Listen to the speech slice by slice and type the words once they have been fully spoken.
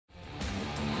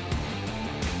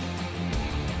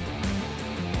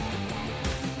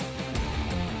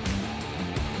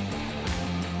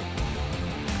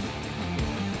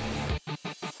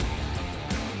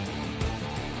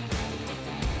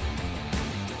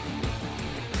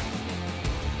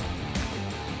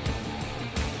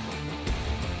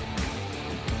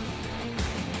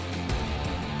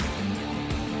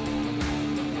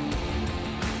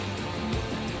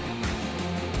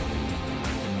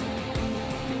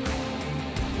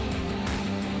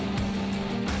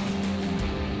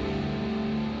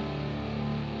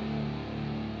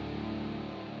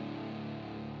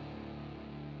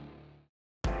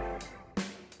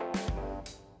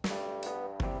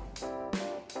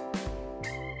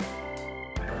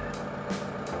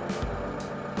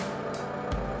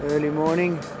Early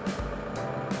morning,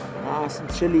 nice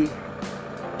and chilly. A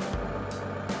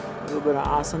little bit of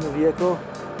ice on the vehicle.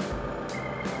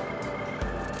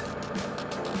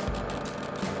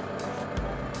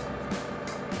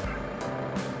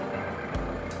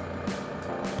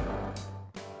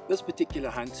 This particular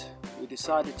hunt, we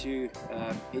decided to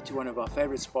head to one of our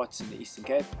favorite spots in the Eastern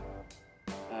Cape.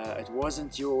 It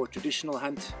wasn't your traditional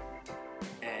hunt,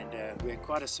 and we had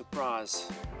quite a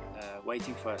surprise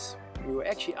waiting for us. We were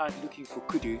actually out looking for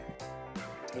kudu.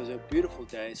 It was a beautiful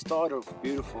day, started off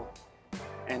beautiful,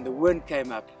 and the wind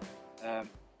came up.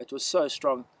 It was so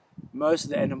strong. Most of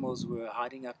the animals were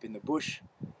hiding up in the bush,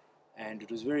 and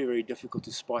it was very difficult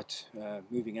to spot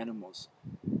moving animals.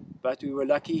 But we were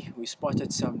lucky, we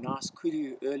spotted some nice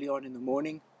kudu early on in the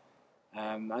morning.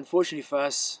 Unfortunately for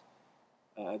us,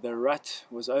 the rut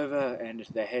was over and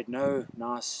they had no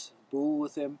nice bull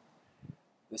with them.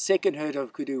 The second herd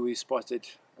of kudu we spotted,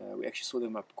 we actually saw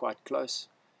them up quite close,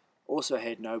 also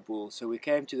had no bull. So we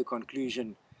came to the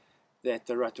conclusion that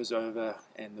the rut was over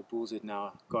and the bulls had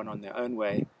now gone on their own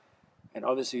way, and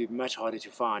obviously much harder to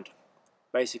find,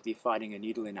 basically finding a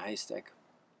needle in a haystack,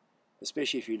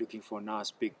 especially if you're looking for a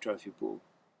nice big trophy bull.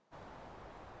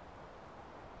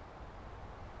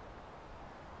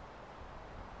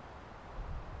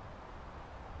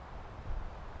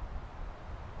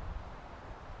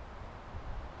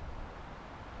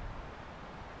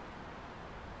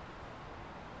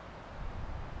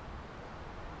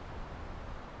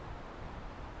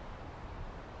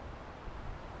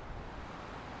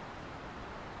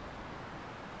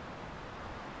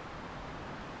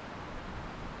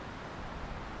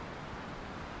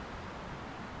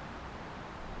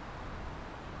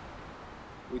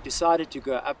 We decided to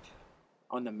go up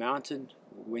on the mountain.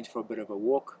 We went for a bit of a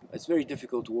walk. It's very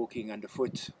difficult walking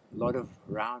underfoot, a lot of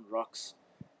round rocks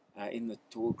in the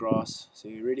tall grass, so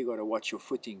you really got to watch your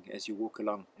footing as you walk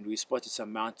along. And we spotted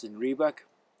some mountain rebuck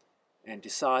and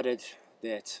decided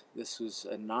that this was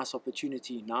a nice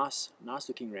opportunity, nice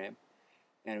looking ram,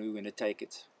 and we were going to take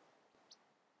it.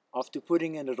 After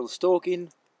putting a little stalk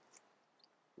in,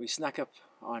 we snuck up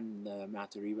on the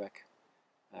mountain rebuck.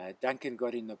 Duncan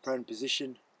got in the prone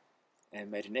position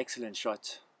and made an excellent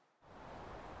shot.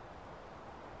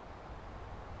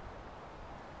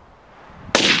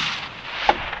 The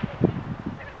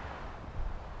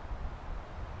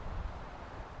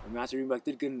mountain rebuck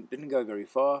didn't go very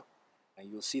far.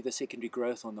 You'll see the secondary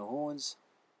growth on the horns,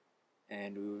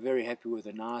 and we were very happy with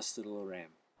a nice little ram.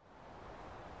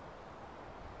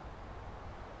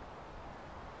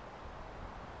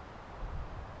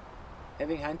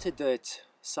 Having hunted that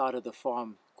side of the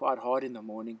farm quite hard in the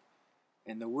morning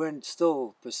and the wind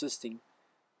still persisting,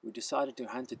 we decided to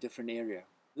hunt a different area.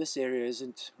 This area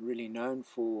isn't really known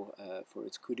for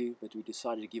its kudu, but we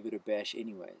decided to give it a bash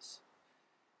anyways.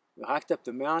 We hiked up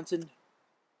the mountain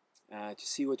to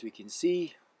see what we can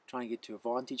see, try and get to a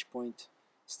vantage point.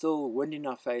 Still wind in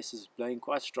our faces, blowing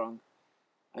quite strong.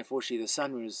 Unfortunately the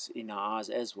sun was in our eyes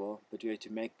as well, but we had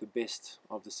to make the best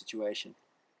of the situation.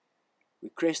 We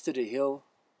crested a hill,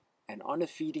 and on a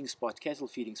feeding spot, cattle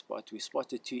feeding spot, we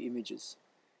spotted two images.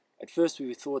 At first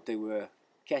we thought they were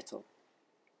cattle,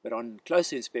 but on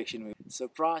closer inspection we were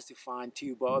surprised to find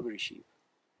two Barbary sheep,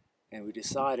 and we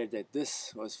decided that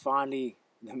this was finally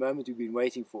the moment we've been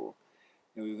waiting for,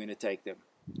 and we were going to take them.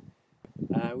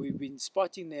 We've been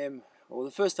spotting them, well,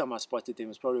 the first time I spotted them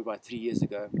was probably about 3 years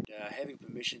ago. Having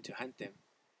permission to hunt them,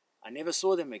 I never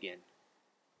saw them again.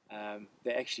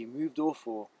 They actually moved off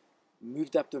or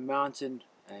moved up the mountain,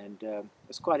 and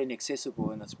it's quite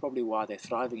inaccessible, and that's probably why they're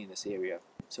thriving in this area.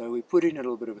 So we put in a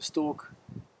little bit of a stalk,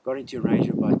 got into a range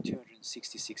of about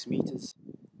 266 meters,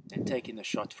 and taking the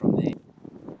shot from there.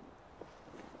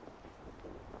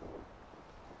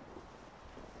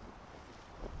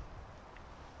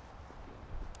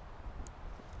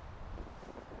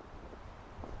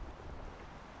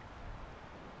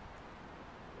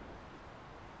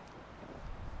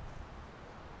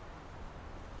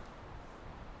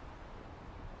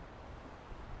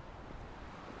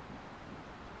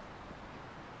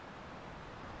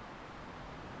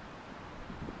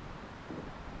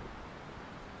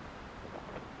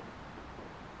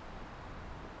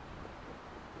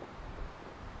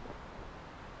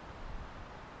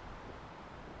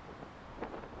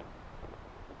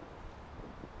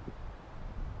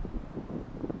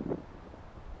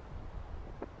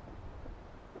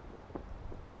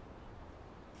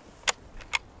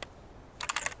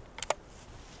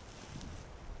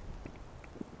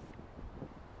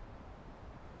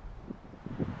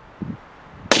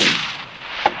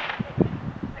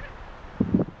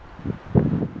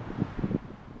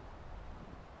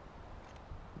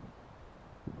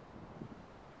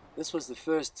 This was the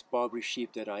first Barbary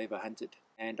sheep that I ever hunted,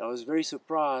 and I was very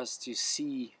surprised to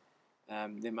see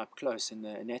them up close in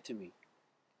the anatomy.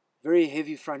 Very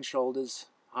heavy front shoulders,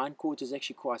 hindquarters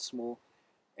actually quite small,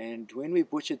 and when we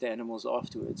butchered the animals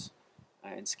afterwards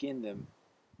and skinned them,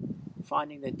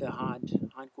 finding that the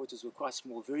hindquarters were quite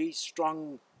small, very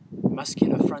strong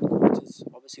muscular front quarters,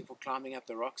 obviously for climbing up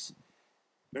the rocks,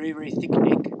 very, very thick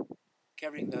neck,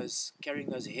 carrying those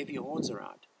heavy horns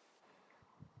around.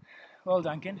 Well,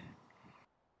 Duncan,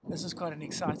 this is quite an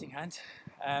exciting hunt.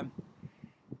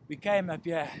 We came up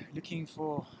here looking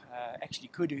for actually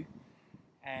kudu,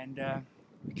 and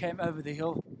we came over the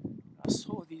hill. I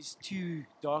saw these two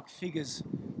dark figures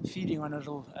feeding on a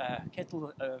little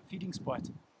cattle feeding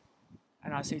spot,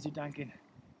 and I said to Duncan,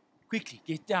 quickly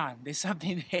get down, there's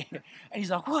something there. And he's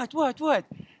like, what?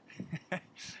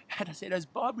 And I said, those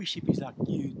Barbary sheep. He's like,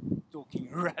 you talking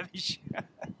rubbish.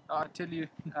 I tell you,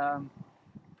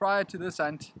 prior to this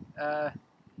hunt,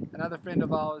 another friend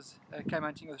of ours came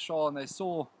hunting with Charl, and they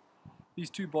saw these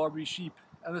two Barbary sheep,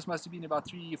 and this must have been about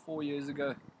 3 or 4 years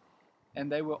ago,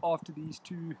 and they were after these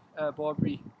two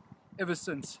Barbary ever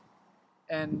since.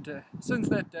 And since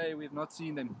that day we've not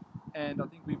seen them, and I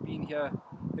think we've been here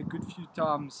a good few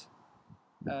times,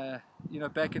 you know,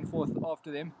 back and forth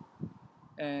after them,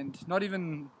 and not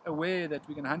even aware that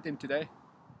we're going to hunt them today.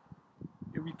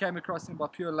 We came across them by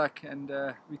pure luck, and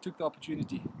we took the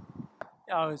opportunity.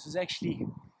 Yeah, this was actually,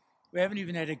 we haven't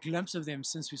even had a glimpse of them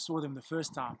since we saw them the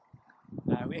first time.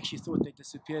 We actually thought they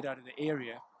disappeared out of the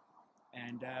area,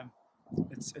 and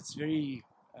it's very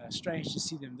strange to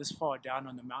see them this far down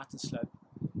on the mountain slope.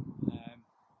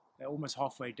 They're almost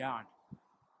halfway down.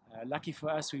 Lucky for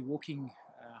us, we're walking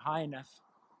high enough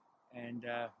and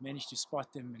managed to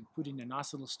spot them and put in a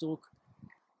nice little stalk,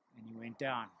 and he went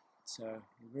down. So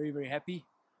we're very, very happy,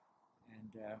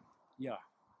 and yeah,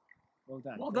 well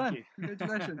done. Well done.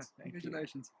 Congratulations.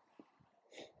 Congratulations.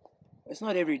 It's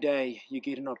not every day you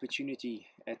get an opportunity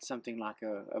at something like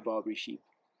a Barbary sheep,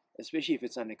 especially if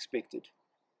it's unexpected.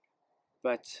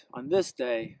 But on this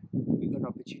day, we got an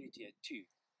opportunity at two.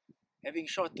 Having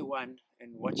shot the one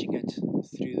and watching it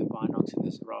through the binocs in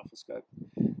this rifle scope,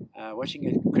 watching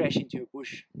it crash into a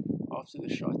bush after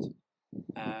the shot,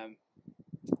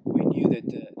 we knew that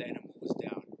the animal was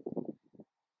down.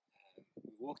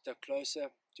 We walked up closer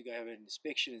to go have an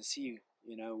inspection and see,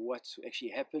 you know, what actually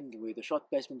happened, where the shot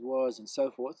placement was, and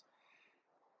so forth.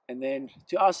 And then,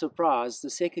 to our surprise, the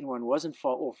second one wasn't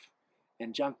far off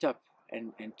and jumped up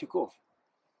and took off.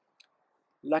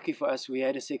 Lucky for us, we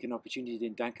had a second opportunity,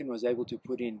 then Duncan was able to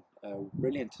put in a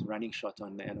brilliant running shot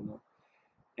on the animal.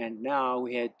 And now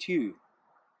we had two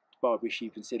Barbary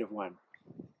sheep instead of one.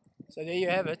 So there you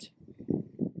have it.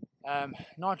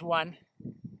 Not one,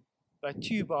 but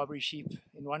two Barbary sheep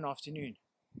in one afternoon.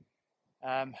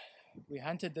 We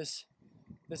hunted this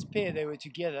pair, they were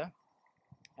together,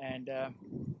 and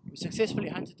we successfully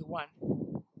hunted the one.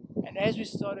 And as we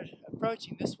started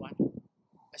approaching this one,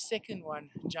 a second one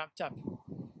jumped up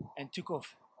and took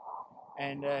off.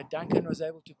 And Duncan was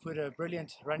able to put a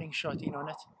brilliant running shot in on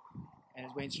it, and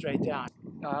it went straight down.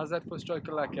 How's that for a stroke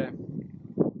of luck, eh?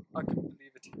 I couldn't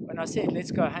believe it. When I said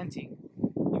let's go hunting,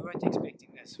 you weren't expecting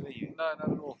this, were you? No,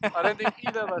 not at all. I don't think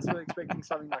either of us were expecting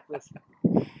something like this.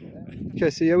 Okay,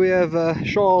 so here we have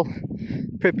Charl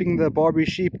prepping the Barbary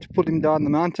sheep to pull him down the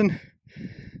mountain.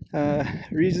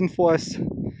 Reason for us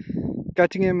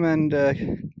gutting him and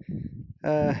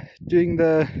doing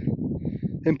the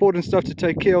important stuff to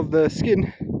take care of the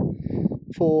skin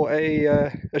for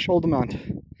a shoulder mount.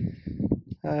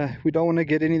 We don't want to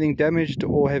get anything damaged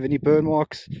or have any burn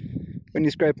marks or any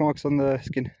scrape marks on the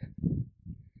skin.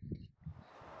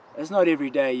 It's not every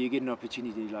day you get an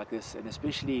opportunity like this, and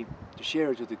especially to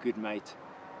share it with a good mate.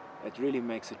 It really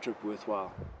makes a trip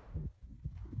worthwhile.